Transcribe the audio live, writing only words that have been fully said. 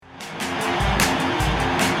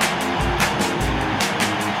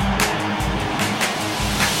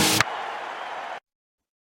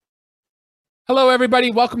Hello,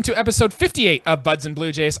 everybody. Welcome to episode 58 of Buds and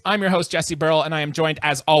Blue Jays. I'm your host, Jesse Burrell, and I am joined,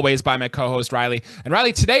 as always, by my co-host, Riley. And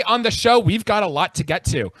Riley, today on the show, we've got a lot to get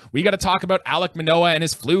to. We got to talk about Alek Manoah and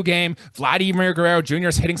his flu game, Vladimir Guerrero Jr.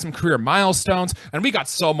 is hitting some career milestones, and we got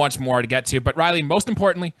so much more to get to. But Riley, most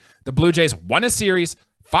importantly, the Blue Jays won a series,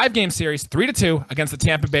 5-game series, 3-2 against the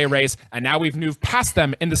Tampa Bay Rays, and now we've moved past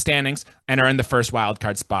them in the standings and are in the first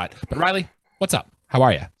wildcard spot. But Riley, what's up? How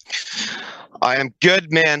are you? I am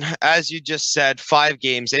good, man. As you just said, 5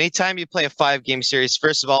 games. Anytime you play a 5-game series,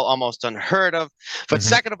 first of all, almost unheard of. But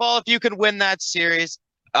second of all, if you can win that series,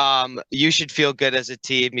 you should feel good as a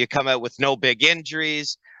team. You come out with no big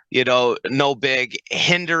injuries, no big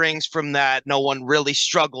hinderings from that. No one really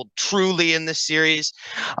struggled truly in the series.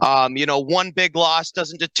 One big loss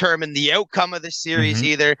doesn't determine the outcome of the series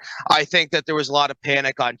either. I think that there was a lot of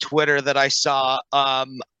panic on Twitter that I saw.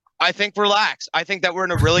 I think relax. I think that we're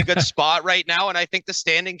in a really good spot right now, and I think the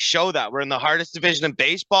standings show that. We're in the hardest division in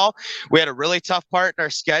baseball. We had a really tough part in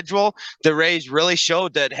our schedule. The Rays really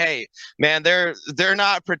showed that, hey, man, they're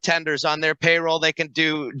not pretenders on their payroll. They can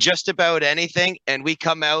do just about anything, and we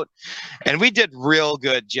come out, and we did real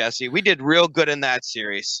good, Jesse. We did real good in that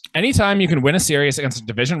series. Anytime you can win a series against a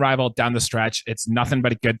division rival down the stretch, it's nothing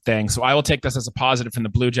but a good thing. So I will take this as a positive from the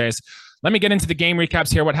Blue Jays. Let me get into the game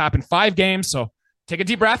recaps here. What happened? 5 games, so take a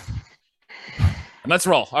deep breath. Let's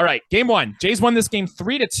roll. All right. Game 1. Jays won this game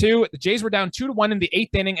 3-2. The Jays were down 2-1 in the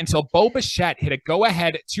 8th inning until Bo Bichette hit a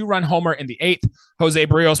go-ahead 2-run homer in the 8th. Jose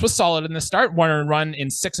Barrios was solid in the start. 1 run in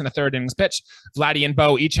 6 1/3 innings pitched. Vladdy and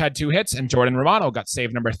Bo each had 2 hits, and Jordan Romano got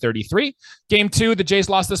save number 33. Game 2, the Jays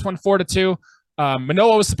lost this one 4-2.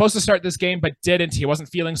 Manoah was supposed to start this game, but didn't. He wasn't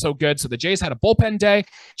feeling so good, so the Jays had a bullpen day.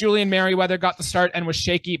 Julian Merriweather got the start and was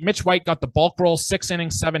shaky. Mitch White got the bulk roll, 6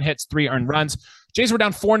 innings, 7 hits, 3 earned runs. Jays were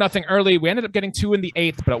down 4-0 early. We ended up getting 2 in the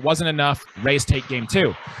 8th, but it wasn't enough. Rays take game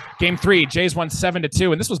 2. Game 3, Jays won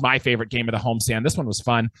 7-2, and this was my favorite game of the homestand. This one was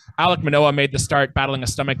fun. Alek Manoah made the start, battling a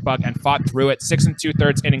stomach bug, and fought through it. 6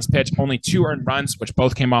 2/3 innings pitched, only 2 earned runs, which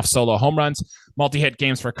both came off solo home runs. Multi-hit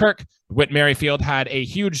games for Kirk. Whit Merrifield had a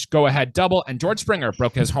huge go-ahead double, and George Springer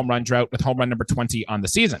broke his home run drought with home run number 20 on the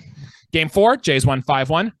season. Game 4, Jays won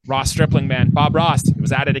 5-1. Ross Stripling, man, Bob Ross, he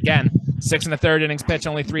was at it again. 6 1/3 innings pitched,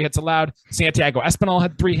 only 3 hits allowed. Santiago Espinal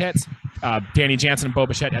had 3 hits. Danny Jansen and Bo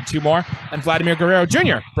Bichette had 2 more. And Vladimir Guerrero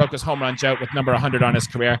Jr. broke his home run drought with number 100 on his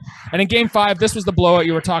career. And in Game 5, this was the blowout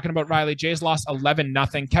you were talking about, Riley. Jays lost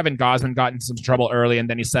 11-0. Kevin Gausman got into some trouble early, and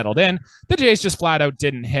then he settled in. The Jays just flat out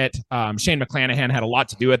didn't hit. Shane McClanahan had a lot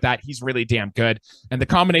to do with that. He's really damn good. And the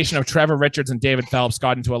combination of Trevor Richards and David Phelps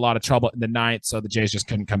got into a lot of trouble in the 9th, so the Jays just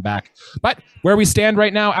couldn't come back. But where we stand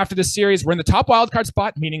right now after this series, we're in the top wildcard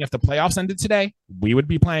spot, meaning if the playoffs ended today, we would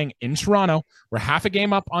be playing in Toronto. We're half a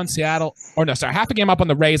game up on half a game up on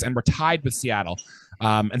the Rays, and we're tied with Seattle,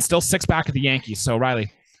 and still 6 back of the Yankees. So,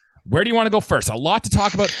 Riley, where do you want to go first? A lot to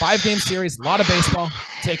talk about, 5-game series, a lot of baseball.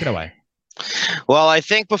 Take it away. Well, I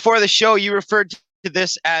think before the show, you referred to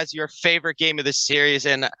this as your favorite game of the series,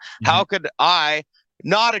 and how could I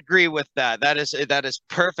not agree with that? That is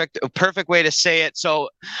perfect, a perfect way to say it. So,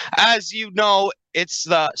 as you know, it's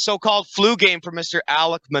the so-called flu game for Mr.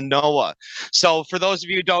 Alek Manoah. So for those of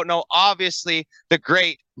you who don't know, obviously the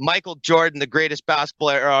great Michael Jordan, the greatest basketball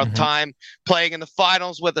player of time, playing in the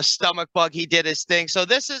finals with a stomach bug. He did his thing. So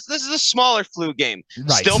this is a smaller flu game.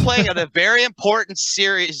 Right. Still playing at a very important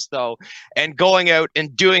series though, and going out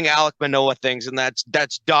and doing Alek Manoah things, and that's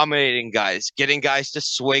dominating guys, getting guys to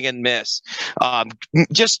swing and miss,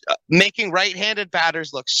 just making right-handed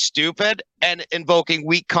batters look stupid and invoking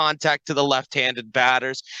weak contact to the left-handed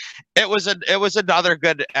batters. It was another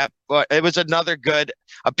good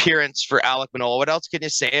appearance for Alek Manoah. What else can you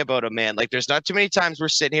say about him, man? Like, there's not too many times we're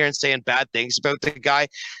sitting here and saying bad things about the guy.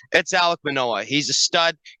 It's Alek Manoah. He's a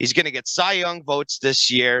stud. He's going to get Cy Young votes this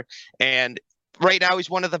year, and right now he's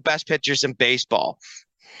one of the best pitchers in baseball.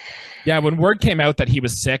 Yeah, when word came out that he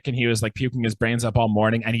was sick and he was like puking his brains up all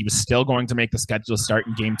morning and he was still going to make the scheduled start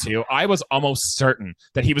in Game 2, I was almost certain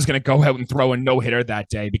that he was going to go out and throw a no-hitter that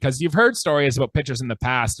day, because you've heard stories about pitchers in the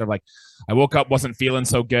past of like, I woke up, wasn't feeling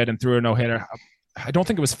so good and threw a no-hitter. I don't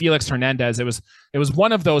think it was Felix Hernandez. It was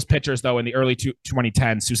one of those pitchers, though, in the early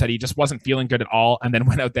 2010s who said he just wasn't feeling good at all and then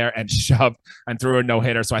went out there and shoved and threw a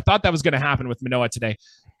no-hitter. So I thought that was going to happen with Manoah today.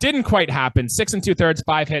 Didn't quite happen. 6 2/3,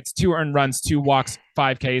 5 hits, 2 earned runs, 2 walks,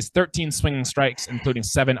 5 Ks, 13 swinging strikes, including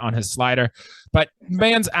 7 on his slider. But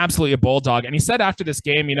man's absolutely a bulldog. And he said after this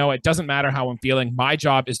game, it doesn't matter how I'm feeling. My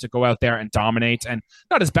job is to go out there and dominate. And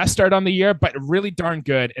not his best start on the year, but really darn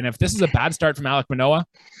good. And if this is a bad start from Alek Manoah,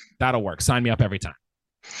 that'll work. Sign me up every time.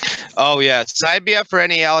 Oh yeah, sign me up for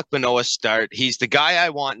any Alec Manoah start. He's the guy I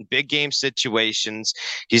want in big game situations.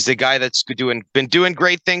 He's the guy that's been doing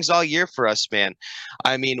great things all year for us, man.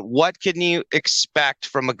 I mean, what can you expect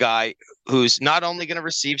from a guy who's not only going to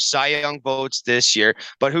receive Cy Young votes this year,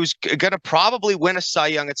 but who's going to probably win a Cy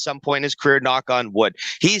Young at some point in his career? Knock on wood.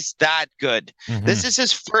 He's that good. Mm-hmm. This is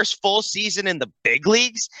his first full season in the big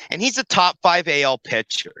leagues, and he's a top 5 AL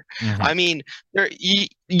pitcher. Mm-hmm. I mean,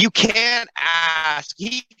 you can't ask.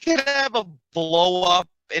 He could have a blow up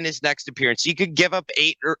in his next appearance. He could give up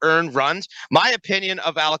 8 earned runs. My opinion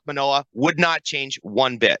of Alec Manoah would not change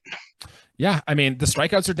one bit. Yeah, I mean, the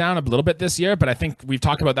strikeouts are down a little bit this year, but I think we've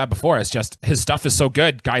talked about that before. It's just his stuff is so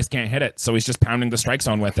good, guys can't hit it. So he's just pounding the strike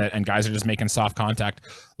zone with it, and guys are just making soft contact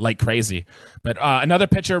like crazy. But another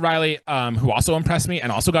pitcher, Riley, who also impressed me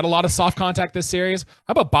and also got a lot of soft contact this series.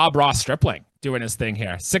 How about Bob Ross Stripling doing his thing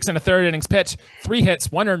here? 6 1/3 innings pitch, 3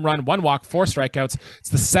 hits, 1 earned run, 1 walk, 4 strikeouts. It's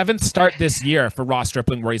the 7th start this year for Ross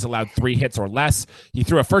Stripling where he's allowed 3 hits or less. He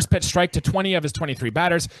threw a first pitch strike to 20 of his 23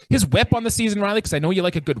 batters. His whip on the season, Riley, because I know you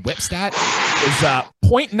like a good whip stat, is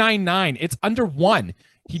 .99. It's under 1.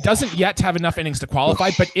 He doesn't yet have enough innings to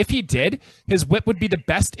qualify, but if he did, his whip would be the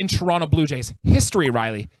best in Toronto Blue Jays history,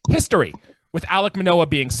 Riley. History. With Alec Manoah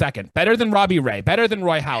being second. Better than Robbie Ray, better than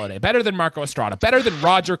Roy Halladay, better than Marco Estrada, better than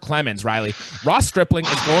Roger Clemens, Riley. Ross Stripling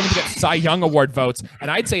is going to get Cy Young Award votes,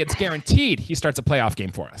 and I'd say it's guaranteed he starts a playoff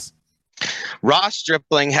game for us. Ross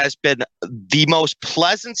Stripling has been the most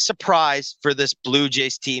pleasant surprise for this Blue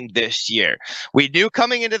Jays team this year. We knew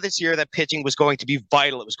coming into this year that pitching was going to be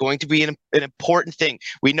vital. It was going to be an important thing.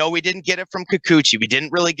 We know we didn't get it from Kikuchi. We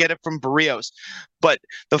didn't really get it from Barrios. But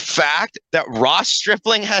the fact that Ross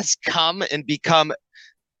Stripling has come and become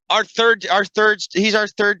he's our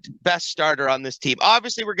third best starter on this team.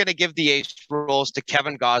 Obviously, we're going to give the ace roles to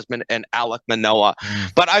Kevin Gausman and Alec Manoah.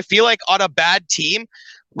 But I feel like on a bad team,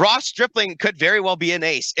 Ross Stripling could very well be an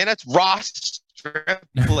ace, and it's Ross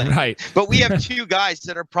Stripling. Right. But we have 2 guys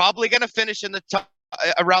that are probably going to finish in the top,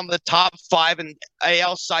 around the top 5 in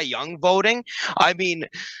AL Cy Young voting. I mean,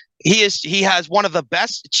 he has one of the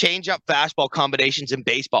best change-up fastball combinations in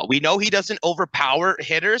baseball. We know he doesn't overpower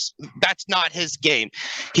hitters. That's not his game.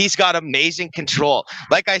 He's got amazing control.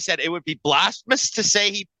 Like I said, it would be blasphemous to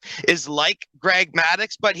say he is like Greg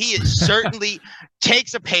Maddux, but he is certainly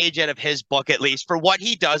takes a page out of his book, at least for what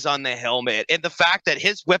he does on the helmet. And the fact that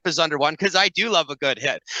his whip is under 1, because I do love a good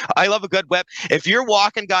hit. I love a good whip. If you're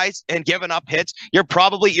walking guys and giving up hits, your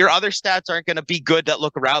other stats aren't going to be good that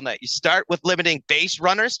look around that. You start with limiting base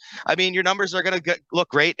runners. I mean, your numbers are going to look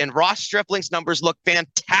great, and Ross Stripling's numbers look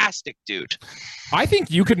fantastic, dude. I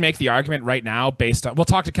think you could make the argument right now based on, we'll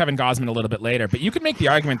talk to Kevin Gausman a little bit later, but you could make the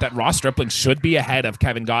argument that Ross Stripling should be ahead of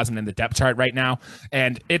Kevin Gausman in the depth chart right now.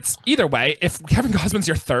 And it's either way, if Kevin Gausman's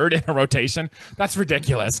your third in a rotation, that's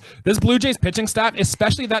ridiculous. This Blue Jays pitching staff,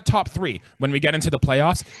 especially that top 3, when we get into the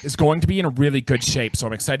playoffs, is going to be in a really good shape. So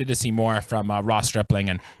I'm excited to see more from Ross Stripling,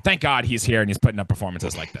 and thank God he's here and he's putting up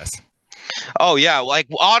performances like this. Oh yeah, like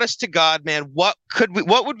honest to God, man, what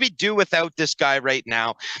would we do without this guy right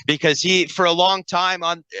now? Because he, for a long time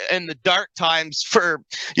in the dark times, for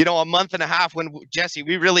a month and a half, when Jesse,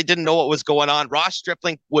 we really didn't know what was going on. Ross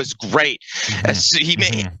Stripling was great. As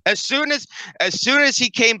soon as he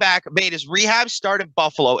came back, made his rehab start at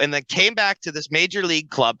Buffalo, and then came back to this major league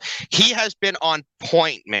club, he has been on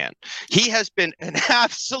point, man. He has been an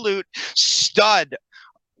absolute stud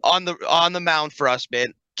on the mound for us,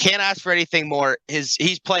 man. Can't ask for anything more.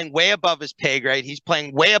 He's playing way above his pay grade. He's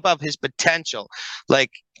playing way above his potential. Like,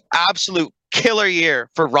 absolute killer year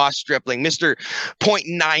for Ross Stripling, Mr.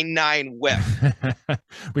 .99 whip.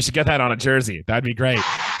 We should get that on a jersey. That'd be great.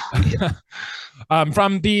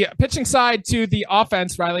 From the pitching side to the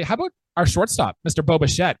offense, Riley, how about our shortstop, Mr. Bo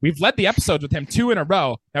Bichette? We've led the episodes with him 2 in a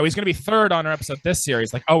row. Now he's going to be 3rd on our episode this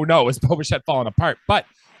series. Like, oh no, is Bo Bichette falling apart? But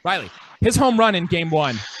Riley, his home run in game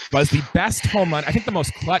 1 was the best home run, I think the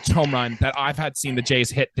most clutch home run that I've had seen the Jays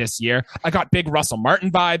hit this year. I got big Russell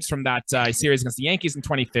Martin vibes from that series against the Yankees in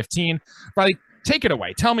 2015. Riley, take it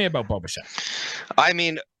away. Tell me about Bo Bichette. I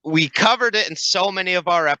mean, we covered it in so many of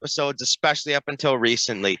our episodes, especially up until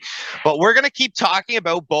recently. But we're going to keep talking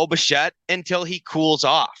about Bo Bichette until he cools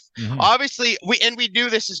off. Mm-hmm. Obviously, we knew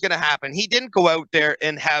this is going to happen. He didn't go out there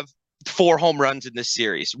and have 4 home runs in this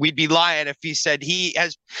series. We'd be lying if he said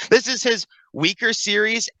this is his weaker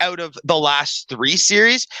series out of the last 3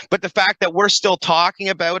 series, but the fact that we're still talking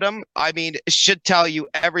about him, I mean, should tell you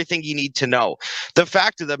everything you need to know. The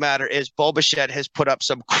fact of the matter is Bo Bichette has put up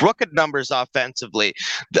some crooked numbers offensively.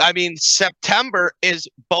 I mean, September is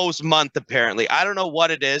Bo's month, apparently. I don't know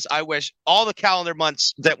what it is. I wish all the calendar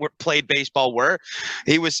months that were played baseball were.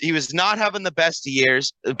 He was not having the best of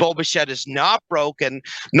years. Bo Bichette is not broken,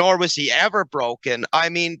 nor was he ever broken. I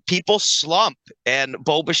mean, people slump, and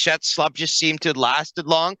Bo Bichette's slump just seemed to have lasted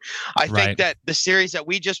long. I think that the series that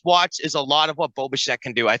we just watched is a lot of what Bo Bichette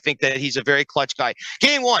can do. I think that he's a very clutch guy.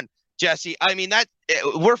 Game 1, Jesse, I mean, that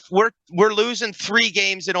we're losing 3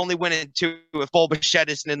 games and only winning 2 if Bo Bichette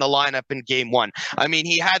isn't in the lineup in game 1. I mean,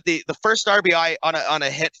 he had the first RBI on a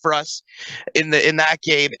hit for us in that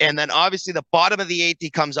game, and then obviously the bottom of the 8th he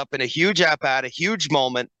comes up in a huge at-bat, a huge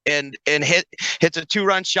moment, and hits a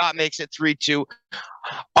 2-run shot, makes it 3-2.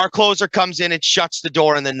 Our closer comes in and shuts the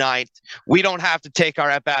door in the 9th. We don't have to take our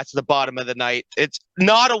at-bats to the bottom of the 9th. It's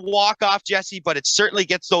not a walk-off, Jesse, but it certainly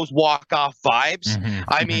gets those walk-off vibes.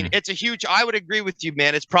 I mean, it's a huge – I would agree with you,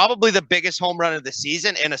 man. It's probably the biggest home run of the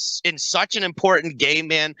season in such an important game,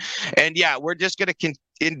 man. And, yeah, we're just going to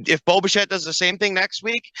if Bo Bichette does the same thing next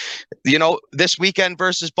week, this weekend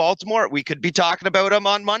versus Baltimore, we could be talking about him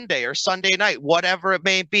on Monday or Sunday night, whatever it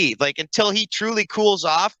may be. Like, until he truly cools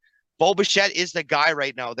off, Bo Bichette is the guy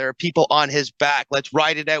right now. There are people on his back. Let's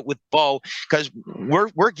ride it out with Bo, because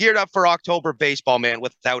we're geared up for October baseball, man,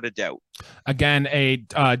 without a doubt. Again,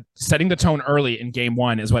 setting the tone early in game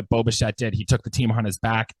 1 is what Bo Bichette did. He took the team on his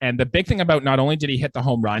back. And the big thing about not only did he hit the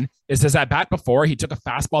home run, is his at-bat before, he took a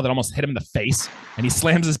fastball that almost hit him in the face, and he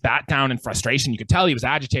slams his bat down in frustration. You could tell he was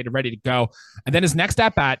agitated, ready to go. And then his next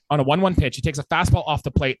at-bat on a 1-1 pitch, he takes a fastball off the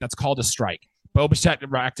plate that's called a strike. Bo Bichette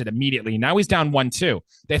reacted immediately. Now he's down 1-2.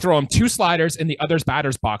 They throw him 2 sliders in the other's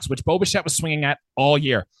batter's box, which Bo Bichette was swinging at all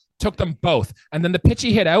year. Took them both. And then the pitch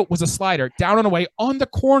he hit out was a slider down and away on the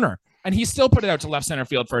corner. And he still put it out to left center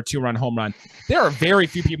field for a 2-run home run. There are very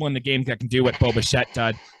few people in the game that can do what Bo Bichette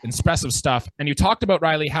did. Impressive stuff. And you talked about,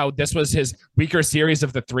 Riley, how this was his weaker series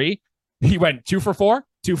of the 3. He went 2 for 4,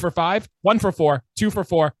 2 for 5, 1 for 4, 2 for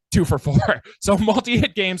 4, 2 for 4. So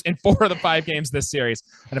multi-hit games in 4 of the 5 games this series.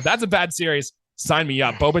 And if that's a bad series, sign me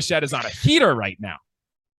up. Bo Bichette is on a heater right now.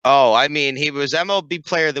 Oh, I mean, he was MLB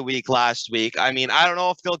Player of the Week last week. I mean, I don't know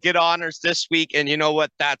if he'll get honors this week, and you know what?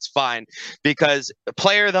 That's fine, because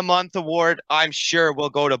Player of the Month award, I'm sure, will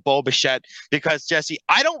go to Bo Bichette, because, Jesse,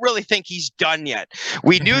 I don't really think he's done yet.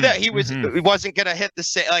 We knew that he wasn't going to hit the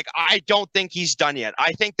same. Like, I don't think he's done yet.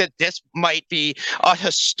 I think that this might be a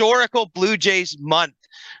historical Blue Jays month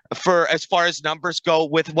for as far as numbers go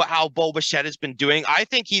with how Bo Bichette has been doing. I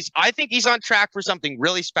think he's on track for something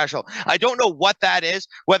really special. I don't know what that is,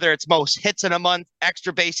 whether it's most hits in a month,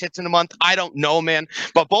 extra base hits in a month. I don't know, man.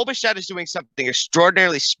 But Bo Bichette is doing something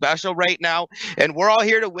extraordinarily special right now, and we're all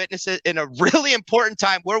here to witness it in a really important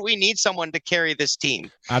time where we need someone to carry this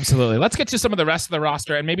team. Absolutely. Let's get to some of the rest of the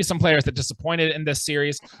roster and maybe some players that disappointed in this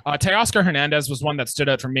series. Teoscar Hernandez was one that stood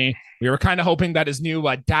out for me. We were kind of hoping that his new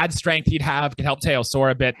dad strength he'd have could help Teo soar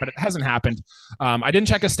a bit, but it hasn't happened. I didn't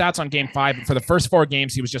check his stats on game 5. But for the first 4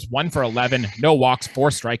 games, he was just 1 for 11, no walks, 4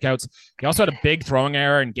 strikeouts. He also had a big throwing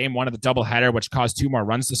error in game 1 of the doubleheader, which caused 2 more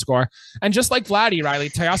runs to score. And just like Vladdy, Riley,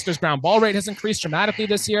 Teoscar's ground ball rate has increased dramatically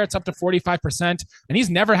this year. It's up to 45%, and he's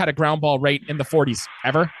never had a ground ball rate in the 40s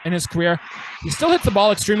ever in his career. He still hits the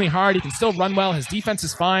ball extremely hard. He can still run well. His defense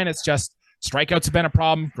is fine. It's just strikeouts have been a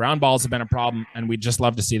problem. Ground balls have been a problem. And we'd just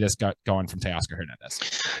love to see this going from Teoscar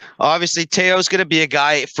Hernandez. Obviously, Teo's going to be a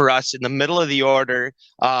guy for us in the middle of the order.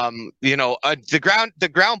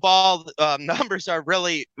 The ground ball numbers are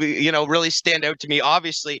really, really stand out to me.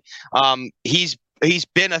 Obviously, he's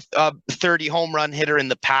been a 30 home run hitter in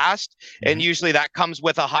the past, and usually that comes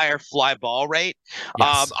with a higher fly ball rate.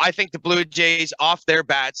 Yes. I think the Blue Jays off their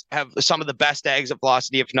bats have some of the best exit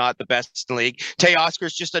velocity, if not the best in the league.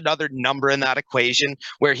 Teoscar's just another number in that equation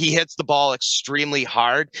where he hits the ball extremely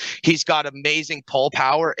hard. He's got amazing pull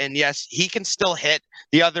power, and yes, he can still hit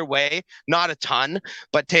the other way, not a ton,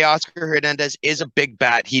 but Teoscar Hernandez is a big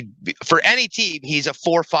bat. For any team, he's a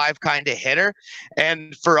 4-5 kind of hitter,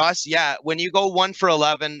 and for us, yeah, when you go 1 for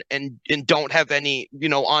 11 and don't have any,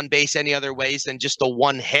 on base any other ways than just the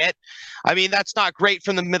 1 hit. I mean, that's not great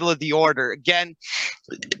from the middle of the order. Again,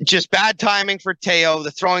 just bad timing for Teo.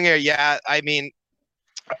 The throwing error, yeah. I mean,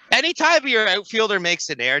 anytime your outfielder makes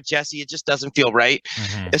an error, Jesse, it just doesn't feel right,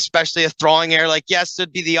 especially a throwing error. Like, yes,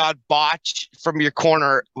 it'd be the odd botch from your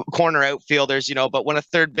corner outfielders, but when a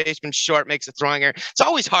third baseman short makes a throwing error, it's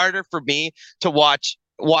always harder for me to watch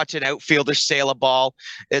watch an outfielder sail a ball.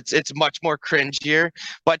 It's much more cringier.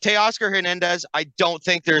 But Teoscar Hernandez, I don't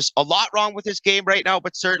think there's a lot wrong with his game right now,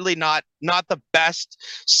 but certainly not the best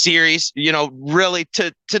series, really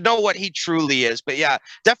to know what he truly is. But yeah,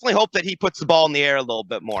 definitely hope that he puts the ball in the air a little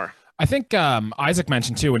bit more. I think Isaac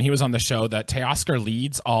mentioned too when he was on the show that Teoscar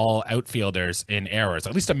leads all outfielders in errors,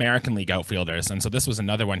 at least American League outfielders. And so this was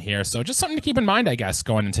another one here. So just something to keep in mind, I guess,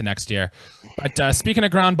 going into next year. But speaking of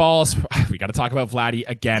ground balls, we got to talk about Vladdy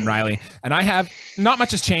again, Riley. And I have not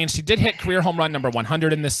much has changed. He did hit career home run number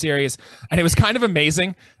 100 in this series. And it was kind of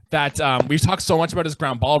amazing that we've talked so much about his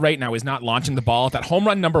ground ball rate. Now he's not launching the ball. That home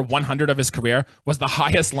run number 100 of his career was the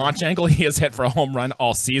highest launch angle he has hit for a home run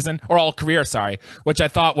all season, or all career, sorry, which I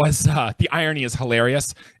thought was the irony is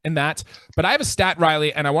hilarious in that. But I have a stat,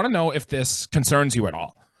 Riley, and I want to know if this concerns you at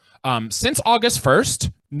all. Since August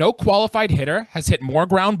 1st, no qualified hitter has hit more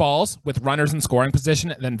ground balls with runners in scoring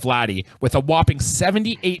position than Vladdy, with a whopping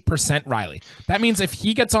 78%, Riley. That means if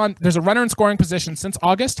he gets on, there's a runner in scoring position since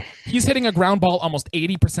August, he's hitting a ground ball almost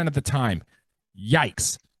 80% of the time.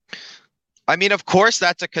 Yikes. I mean, of course,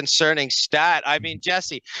 that's a concerning stat. I mean,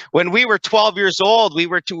 Jesse, when we were 12 years old,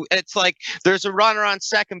 it's like there's a runner on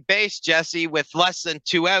second base, Jesse, with less than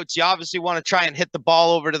 2 outs. You obviously want to try and hit the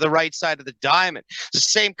ball over to the right side of the diamond. It's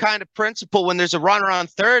the same kind of principle when there's a runner on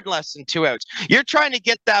third, less than 2 outs. You're trying to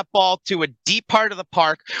get that ball to a deep part of the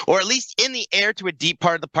park, or at least in the air to a deep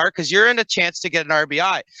part of the park, because you're in a chance to get an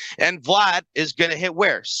RBI. And Vlad is going to hit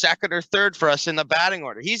where? Second or third for us in the batting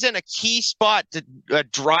order. He's in a key spot to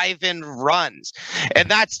drive in runs. And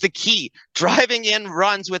that's the key, driving in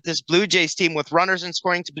runs with this Blue Jays team with runners in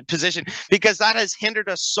scoring position, because that has hindered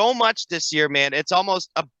us so much this year, man. It's almost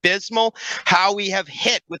abysmal how we have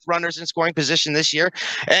hit with runners in scoring position this year.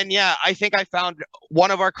 And yeah, I think I found one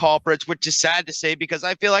of our culprits, which is sad to say, because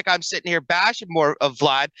I feel like I'm sitting here bashing more of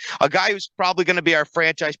Vlad, a guy who's probably going to be our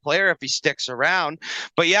franchise player if he sticks around.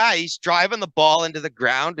 But yeah, he's driving the ball into the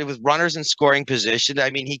ground with runners in scoring position. I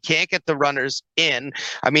mean, he can't get the runners in.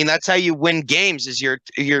 I mean, that's how you win games, is your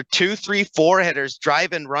 2, 3, 4 hitters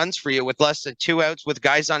driving runs for you with less than 2 outs with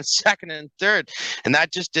guys on second and third. And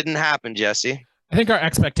that just didn't happen, Jesse. I think our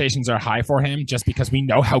expectations are high for him just because we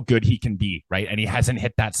know how good he can be, right? And he hasn't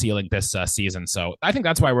hit that ceiling this season. So I think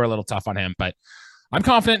that's why we're a little tough on him. But I'm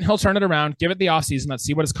confident he'll turn it around, give it the offseason. Let's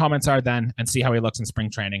see what his comments are then and see how he looks in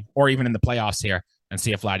spring training or even in the playoffs here and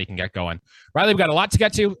see if Vladdy can get going. Riley, we've got a lot to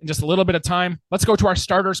get to in just a little bit of time. Let's go to our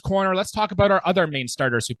starters corner. Let's talk about our other main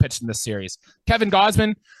starters who pitched in this series. Kevin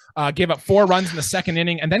Gausman gave up 4 runs in the second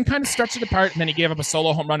inning and then kind of stretched it apart, and then he gave up a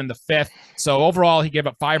solo home run in the 5th. So overall, he gave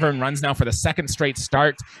up 5 earned runs now for the second straight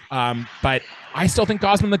start. But I still think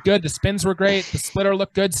Gausman looked good. The spins were great. The splitter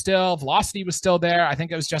looked good still. Velocity was still there. I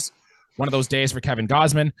think it was just one of those days for Kevin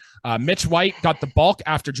Gausman. Mitch White got the bulk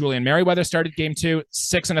after Julian Merriweather started game 2.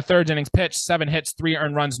 6 1/3 innings pitched, 7 hits, 3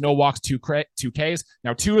 earned runs, no walks, 2 Ks.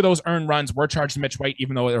 Now, 2 of those earned runs were charged to Mitch White,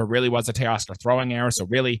 even though there really was a Teoscar throwing error. So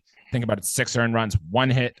really think about it, 6 earned runs, 1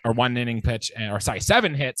 hit or 1 inning pitch,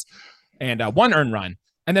 7 hits and 1 earned run.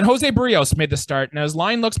 And then Jose Barrios made the start. Now his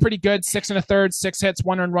line looks pretty good. 6 1/3, 6 hits,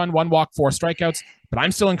 1 earned run, 1 walk, 4 strikeouts. But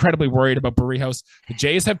I'm still incredibly worried about Barrios. The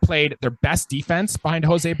Jays have played their best defense behind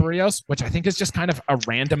Jose Barrios, which I think is just kind of a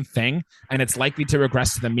random thing. And it's likely to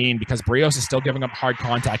regress to the mean because Barrios is still giving up hard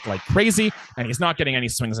contact like crazy. And he's not getting any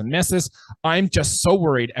swings and misses. I'm just so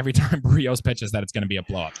worried every time Barrios pitches that it's going to be a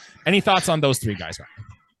blow up. Any thoughts on those 3 guys, Ryan?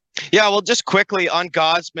 Yeah, well, just quickly on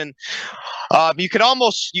Gausman, you could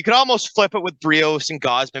almost flip it with Barrios and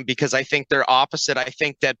Gausman because I think they're opposite. I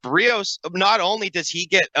think that Barrios, not only does he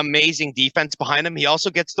get amazing defense behind him, he also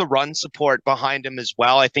gets the run support behind him as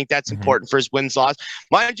well. I think that's important for his wins-loss.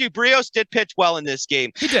 Mind you, Barrios did pitch well in this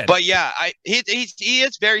game. He did. But yeah, he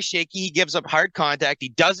is very shaky. He gives up hard contact. He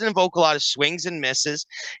doesn't invoke a lot of swings and misses.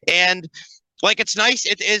 And it's nice.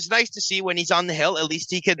 It is nice to see when he's on the hill. At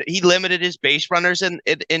least he limited his base runners in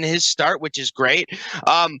his start, which is great.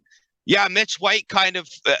 Yeah, Mitch White kind of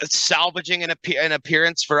salvaging an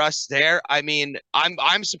appearance for us there. I mean,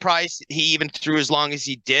 I'm surprised he even threw as long as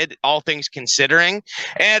he did, all things considering.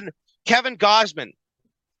 And Kevin Gausman,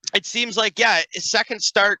 it seems like his second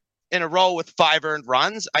start in a row with 5 earned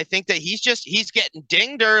runs. I think that he's getting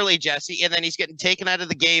dinged early, Jesse, and then he's getting taken out of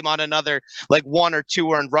the game on another 1 or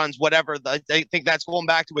 2 earned runs, whatever. I think that's going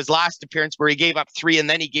back to his last appearance where he gave up 3 and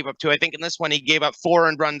then he gave up 2. I think in this one he gave up 4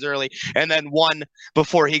 earned runs early and then 1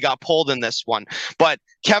 before he got pulled in this one. But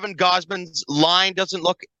Kevin Gausman's line doesn't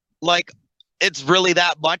look like it's really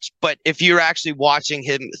that much. But if you're actually watching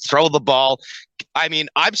him throw the ball, I mean,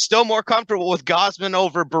 I'm still more comfortable with Gosman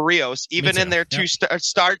over Barrios. Even in their two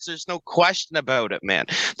starts, there's no question about it, man.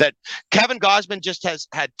 That Kevin Gosman just has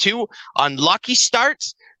had two unlucky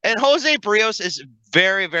starts, and Jose Barrios is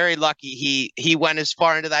very, very lucky he went as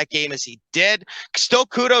far into that game as he did. Still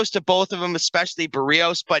kudos to both of them, especially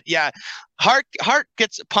Barrios. But yeah, heart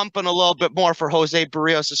gets pumping a little bit more for Jose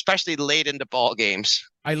Barrios, especially late into ball games.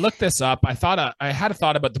 I looked this up. I had a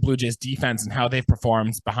thought about the Blue Jays defense and how they've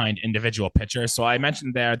performed behind individual pitchers. So I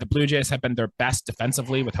mentioned there the Blue Jays have been their best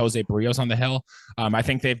defensively with Jose Barrios on the hill. I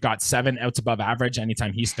think they've got 7 outs above average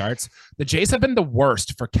anytime he starts. The Jays have been the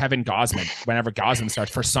worst for Kevin Gosman whenever Gosman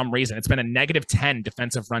starts for some reason. It's been a -10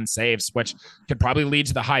 defensive run saves, which could probably lead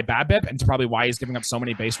to the high BABIP and to probably why he's giving up so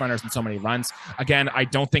many base runners and so many runs. Again, I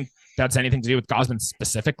don't think that's anything to do with Gosman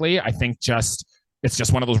specifically. I think it's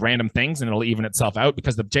just one of those random things, and it'll even itself out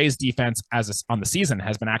because the Jays defense on the season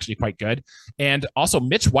has been actually quite good. And also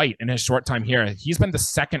Mitch White in his short time here, he's been the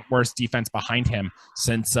second worst defense behind him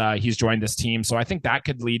since he's joined this team. So I think that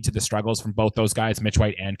could lead to the struggles from both those guys, Mitch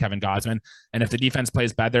White and Kevin Gosman. And if the defense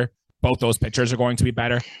plays better, both those pitchers are going to be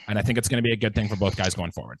better. And I think it's going to be a good thing for both guys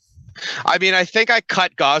going forward. I mean, I think I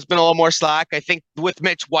cut Gosman a little more slack. I think with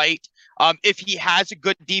Mitch White, if he has a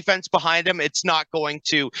good defense behind him, it's not going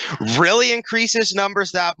to really increase his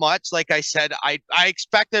numbers that much. Like I said, I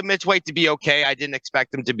expected Mitch White to be okay. I didn't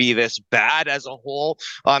expect him to be this bad as a whole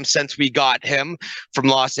since we got him from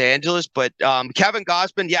Los Angeles. But Kevin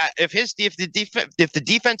Gosman, yeah, if the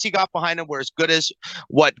defense he got behind him were as good as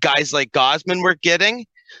what guys like Gosman were getting,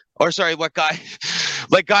 or sorry, what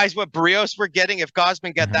Barrios were getting, if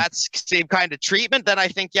Gosman got that same kind of treatment, then I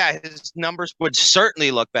think, yeah, his numbers would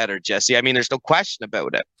certainly look better, Jesse. I mean, there's no question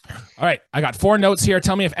about it. All right, I got 4 notes here.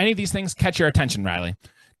 Tell me if any of these things catch your attention, Riley.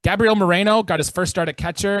 Gabriel Moreno got his first start at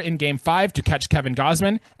catcher in Game 5 to catch Kevin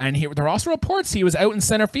Gosman, and there are also reports he was out in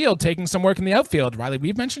center field taking some work in the outfield. Riley,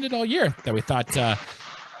 we've mentioned it all year that we thought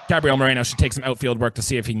Gabriel Moreno should take some outfield work to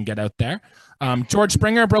see if he can get out there. George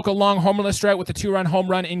Springer broke a long homerless drought with a 2-run home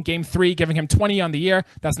run in Game 3, giving him 20 on the year.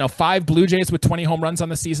 That's now 5 Blue Jays with 20 home runs on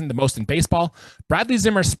the season, the most in baseball. Bradley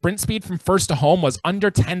Zimmer's sprint speed from first to home was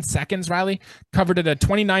under 10 seconds, Riley. Covered at a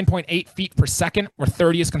 29.8 feet per second, where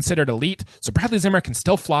 30 is considered elite. So Bradley Zimmer can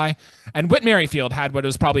still fly. And Whit Merrifield had what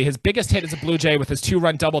was probably his biggest hit as a Blue Jay with his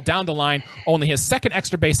 2-run double down the line. Only his second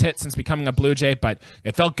extra base hit since becoming a Blue Jay, but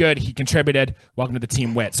it felt good. He contributed. Welcome to the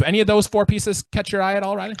team, Whit. So any of those 4 pieces catch your eye at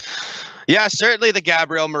all, Riley? Yeah, certainly the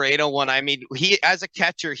Gabriel Moreno one. I mean, he, as a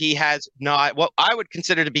catcher, he has not what I would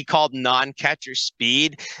consider to be called non-catcher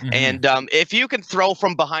speed. And if you can throw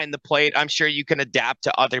from behind the plate, I'm sure you can adapt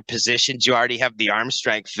to other positions. You already have the arm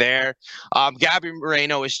strength there. Gabriel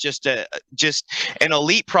Moreno is just an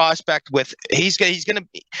elite prospect. He's gonna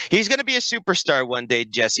be a superstar one day,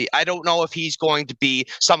 Jesse. I don't know if he's going to be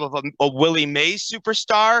some of a Willie Mays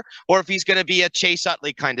superstar, or if he's going to be a Chase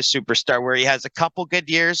Utley kind of superstar where he has a couple good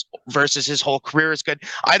years versus his whole career is good.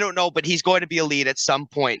 I don't know, but he's going to be elite at some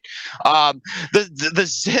point. So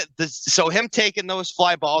him taking those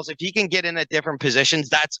fly balls, if he can get in at different positions,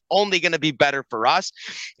 that's only going to be better for us.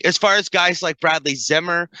 As far as guys like Bradley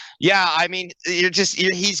Zimmer, yeah, I mean,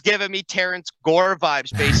 he's giving me Terrence Gore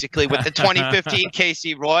vibes basically with the 2015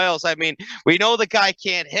 KC Royals. I mean, we know the guy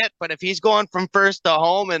can't hit, but if he's going from first to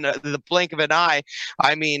home in the blink of an eye,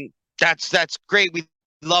 I mean, that's great. We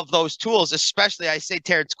love those tools, especially I say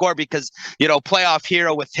Terrence Gore because, playoff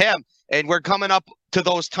hero with him. And we're coming up to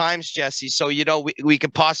those times, Jesse. So, we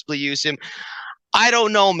could possibly use him. I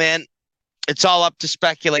don't know, man. It's all up to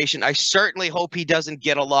speculation. I certainly hope he doesn't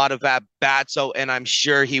get a lot of at-bats, and I'm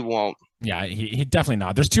sure he won't. Yeah, he definitely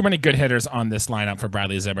not. There's too many good hitters on this lineup for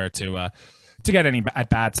Bradley Zimmer to get any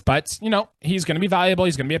at-bats, but, he's going to be valuable.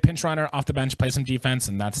 He's going to be a pinch runner off the bench, play some defense,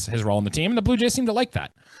 and that's his role in the team, and the Blue Jays seem to like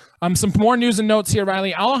that. Some more news and notes here,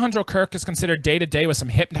 Riley. Alejandro Kirk is considered day-to-day with some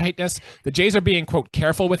hip tightness. The Jays are being, quote,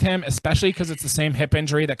 careful with him, especially because it's the same hip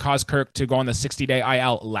injury that caused Kirk to go on the 60-day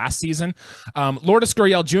IL last season. Lourdes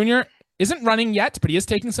Gurriel Jr. isn't running yet, but he is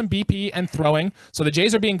taking some BP and throwing. So the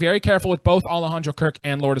Jays are being very careful with both Alejandro Kirk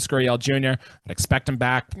and Lourdes Gurriel Jr. I expect him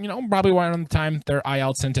back, probably around the time their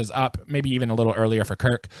IL stint is up, maybe even a little earlier for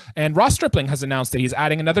Kirk. And Ross Stripling has announced that he's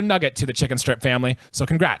adding another nugget to the chicken strip family. So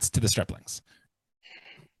congrats to the Striplings.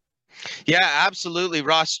 Yeah, absolutely.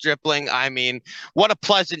 Ross Stripling. I mean, what a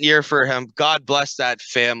pleasant year for him. God bless that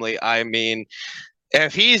family. I mean,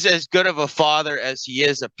 if he's as good of a father as he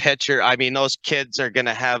is a pitcher, I mean, those kids are going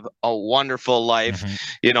to have a wonderful life.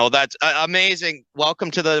 That's amazing. Welcome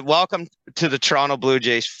to the Toronto Blue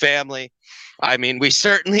Jays family. I mean, we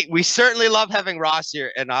certainly love having Ross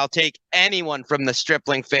here, and I'll take anyone from the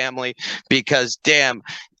Stripling family because damn,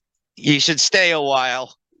 you should stay a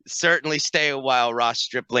while. Certainly stay a while, Ross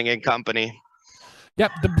Stripling and company.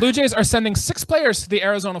 Yep, the Blue Jays are sending 6 players to the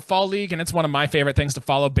Arizona Fall League, and it's one of my favorite things to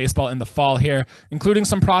follow baseball in the fall here, including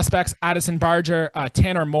some prospects: Addison Barger,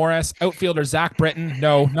 Tanner Morris, outfielder Zach Britton.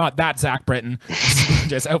 No, not that Zach Britton.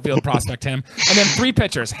 Just outfield prospect him. And then 3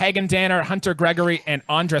 pitchers: Hagen Danner, Hunter Gregory, and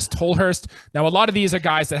Andres Tolhurst. Now, a lot of these are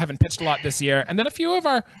guys that haven't pitched a lot this year, and then a few of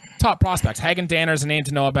our top prospects. Hagen Danner is a name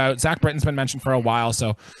to know about. Zach Britton's been mentioned for a while,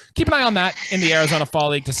 so keep an eye on that in the Arizona Fall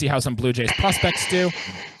League to see how some Blue Jays prospects do.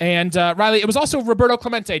 And Riley, it was also Roberto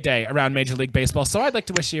Clemente Day around Major League Baseball, so I'd like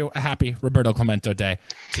to wish you a happy Roberto Clemente Day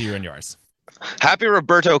to you and yours. Happy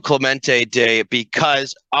Roberto Clemente Day,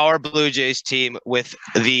 because our Blue Jays team with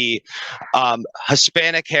the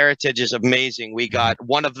Hispanic heritage is amazing. We got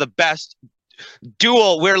one of the best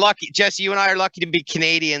dual. We're lucky, Jesse, you and I are lucky to be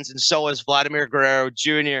Canadians, and so is Vladimir Guerrero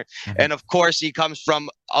Jr. And of course, he comes from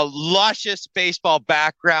a luscious baseball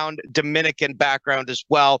background, Dominican background as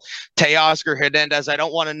well. Teoscar Hernandez. I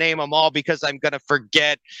don't want to name them all because I'm going to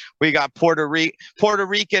forget. We got Puerto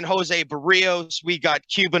Rican Jose Barrios. We got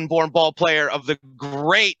Cuban-born ball player of the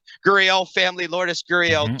great Gurriel family, Lourdes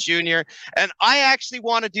Gurriel Jr. And I actually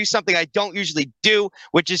want to do something I don't usually do,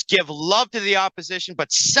 which is give love to the opposition.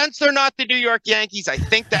 But since they're not the New York Yankees, I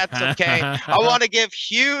think that's okay. I want to give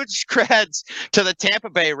huge creds to the Tampa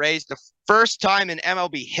Bay Rays, the first time in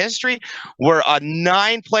MLB history where a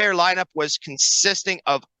 9-player lineup was consisting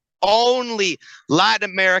of only Latin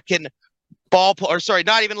American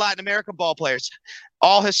not even Latin American ball players,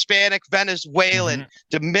 all Hispanic, Venezuelan,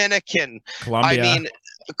 Dominican,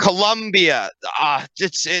 Colombia.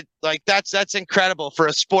 That's incredible for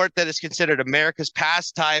a sport that is considered America's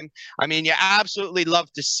pastime. I mean, you absolutely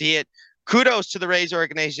love to see it. Kudos to the Rays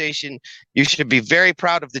organization. You should be very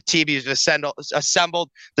proud of the team you've assembled,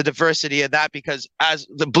 the diversity of that, because as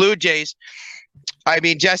the Blue Jays, I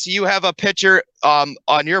mean, Jesse, you have a pitcher on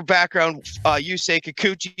your background, Yusei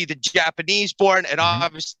Kikuchi, the Japanese born, and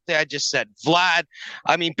obviously I just said Vlad.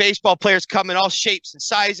 I mean, baseball players come in all shapes and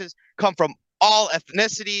sizes, come from all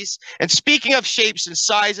ethnicities. And speaking of shapes and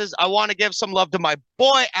sizes, I want to give some love to my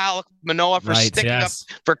boy Alec Manoah for sticking up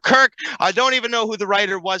for Kirk. I don't even know who the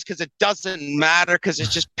writer was because it doesn't matter, because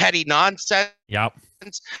it's just petty nonsense. Yep.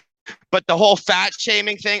 But the whole fat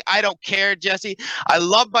shaming thing, I don't care, Jesse. I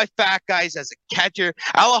love my fat guys as a catcher.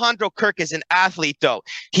 Alejandro Kirk is an athlete, though.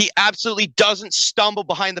 He absolutely doesn't stumble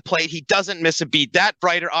behind the plate. He doesn't miss a beat. That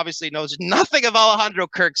writer obviously knows nothing of Alejandro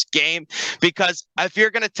Kirk's game, because if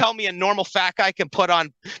you're going to tell me a normal fat guy can put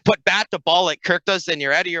bat the ball like Kirk does, then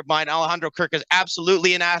you're out of your mind. Alejandro Kirk is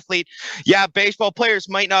absolutely an athlete. Yeah, baseball players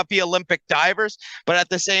might not be Olympic divers, but at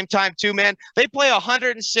the same time, too, man, they play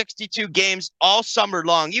 162 games all summer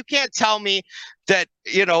long. You can't tell me that,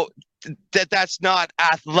 that's not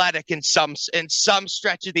athletic in some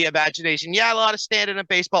stretch of the imagination. Yeah, a lot of standing in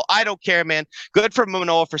baseball. I don't care, man. Good for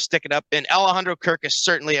Manoah for sticking up, and Alejandro Kirk is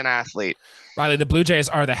certainly an athlete. Riley, the Blue Jays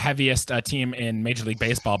are the heaviest team in Major League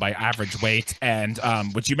Baseball by average weight. And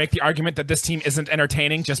would you make the argument that this team isn't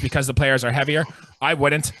entertaining just because the players are heavier? I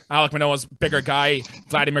wouldn't. Alec Manoah's a bigger guy.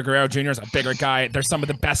 Vladimir Guerrero Jr. is a bigger guy. They're some of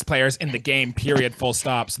the best players in the game, period, full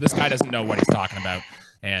stop. So this guy doesn't know what he's talking about.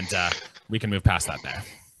 And we can move past that there.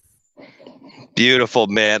 Beautiful,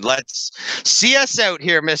 man. Let's see us out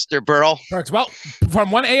here, Mr. Burrell. Well, from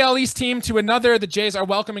one AL East team to another, the Jays are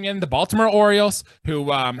welcoming in the Baltimore Orioles,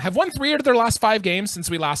 who have won 3 out of their last 5 games since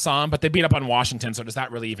we last saw them, but they beat up on Washington, so does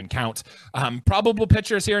that really even count? Probable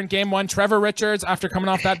pitchers here in Game 1, Trevor Richards, after coming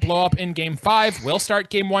off that blow-up in Game 5, will start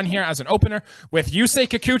Game 1 here as an opener with Yusei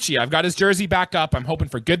Kikuchi. I've got his jersey back up. I'm hoping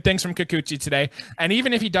for good things from Kikuchi today, and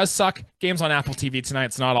even if he does suck, game's on Apple TV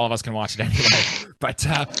tonight, so not all of us can watch it anyway, but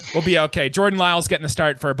we'll be okay. Jordan Lyles getting the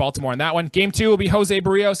start for Baltimore in that one. Game 2 will be Jose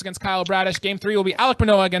Barrios against Kyle Bradish. Game 3 will be Alec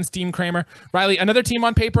Manoah against Dean Kramer. Riley, another team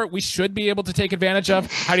on paper we should be able to take advantage of.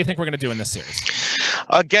 How do you think we're going to do in this series?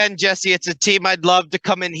 Again, Jesse, it's a team I'd love to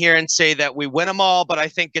come in here and say that we win them all, but I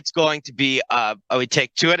think it's going to be we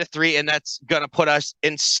take 2 out of 3, and that's going to put us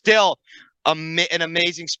in still an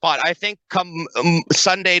amazing spot. I think come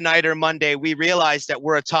Sunday night or Monday, we realized that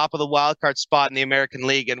we're atop of the wild card spot in the American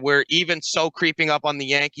League, and we're even so creeping up on the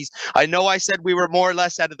Yankees. I know I said we were more or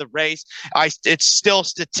less out of the race. It's still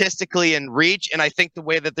statistically in reach, and I think the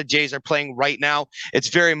way that the Jays are playing right now, it's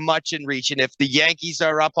very much in reach. And if the Yankees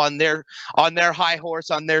are up on their high horse,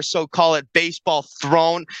 on their so-called baseball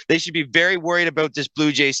throne, they should be very worried about this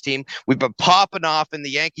Blue Jays team. We've been popping off, and the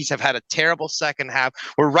Yankees have had a terrible second half.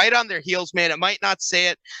 We're right on their heels Orioles, man, it might not say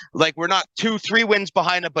it like we're not 2-3 wins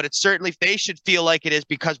behind them, but it's certainly they should feel like it is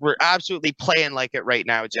because we're absolutely playing like it right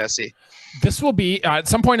now, Jesse. This will be, at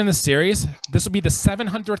some point in the series, this will be the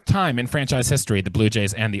 700th time in franchise history the Blue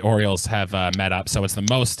Jays and the Orioles have met up. So it's the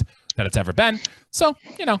most that it's ever been. So,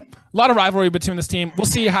 a lot of rivalry between this team. We'll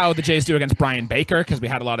see how the Jays do against Brian Baker because we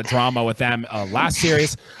had a lot of drama with them last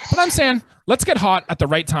series. But I'm saying, let's get hot at the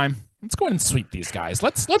right time. Let's go ahead and sweep these guys.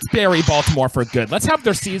 Let's bury Baltimore for good. Let's have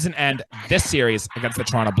their season end this series against the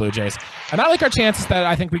Toronto Blue Jays. And I like our chances that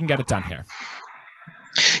I think we can get it done here.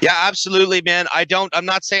 Yeah, absolutely, man. I'm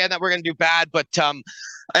not saying that we're going to do bad, but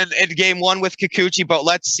in game one with Kikuchi, but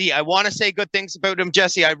let's see. I want to say good things about him,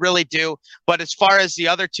 Jesse. I really do. But as far as the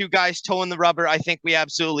other two guys toeing the rubber, I think we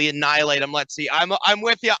absolutely annihilate them. Let's see. I'm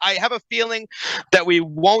with you. I have a feeling that we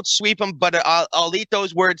won't sweep them, but I'll eat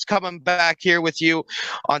those words coming back here with you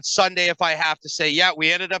on Sunday if I have to say, yeah,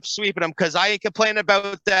 we ended up sweeping them because I ain't complaining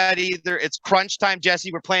about that either. It's crunch time,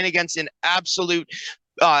 Jesse. We're playing against an absolute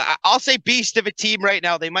I'll say beast of a team right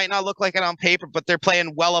now. They might not look like it on paper, but they're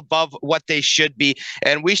playing well above what they should be.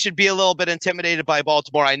 And we should be a little bit intimidated by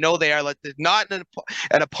Baltimore. I know they are not an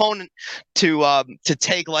opponent to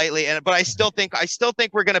take lightly. But I still think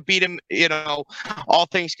we're going to beat them, all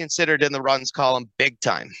things considered in the runs column big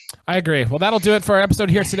time. I agree. Well, that'll do it for our episode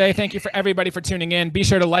here today. Thank you for everybody for tuning in. Be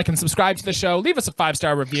sure to like and subscribe to the show. Leave us a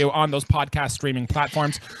 5-star review on those podcast streaming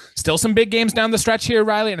platforms. Still some big games down the stretch here,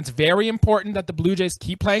 Riley, and it's very important that the Blue Jays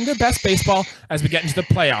keep playing their best baseball as we get into the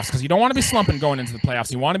playoffs because you don't want to be slumping going into the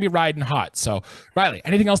playoffs. You want to be riding hot. So, Riley,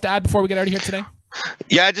 anything else to add before we get out of here today?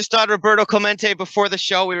 Yeah, I just thought Roberto Clemente before the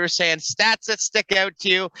show, we were saying stats that stick out to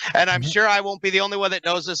you. And I'm sure I won't be the only one that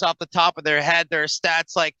knows this off the top of their head. There are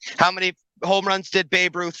stats like how many home runs did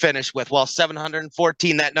Babe Ruth finish with? Well,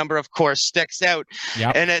 714. That number, of course, sticks out.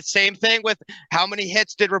 Yep. And it's same thing with how many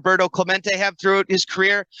hits did Roberto Clemente have throughout his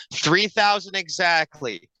career? 3,000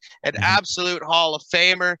 exactly. An absolute Hall of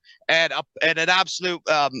Famer and an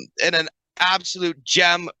absolute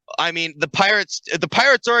gem. I mean, the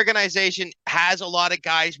Pirates organization has a lot of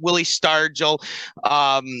guys. Willie Stargell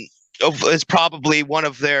is probably one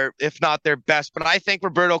of their, if not their best, but I think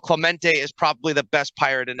Roberto Clemente is probably the best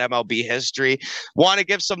Pirate in MLB history. Want to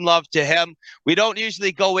give some love to him. We don't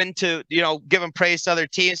usually go into, giving praise to other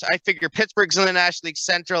teams. I figure Pittsburgh's in the National League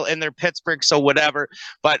Central and they're Pittsburgh, so whatever.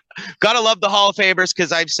 But gotta love the Hall of Famers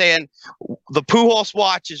because I'm saying the Pujols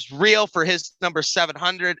watch is real for his number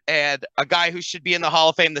 700 and a guy who should be in the Hall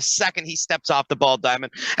of Fame the second he steps off the ball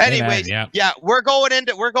diamond. Anyways, yeah, we're going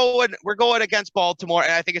against Baltimore,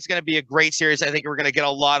 and I think it's going to be a great series. I think we're going to get a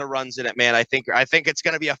lot of runs in it, man. I think it's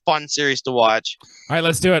going to be a fun series to watch. All right,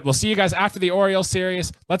 let's do it. We'll see you guys after the Orioles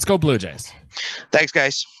series. Let's go Blue Jays. Thanks,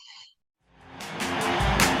 guys.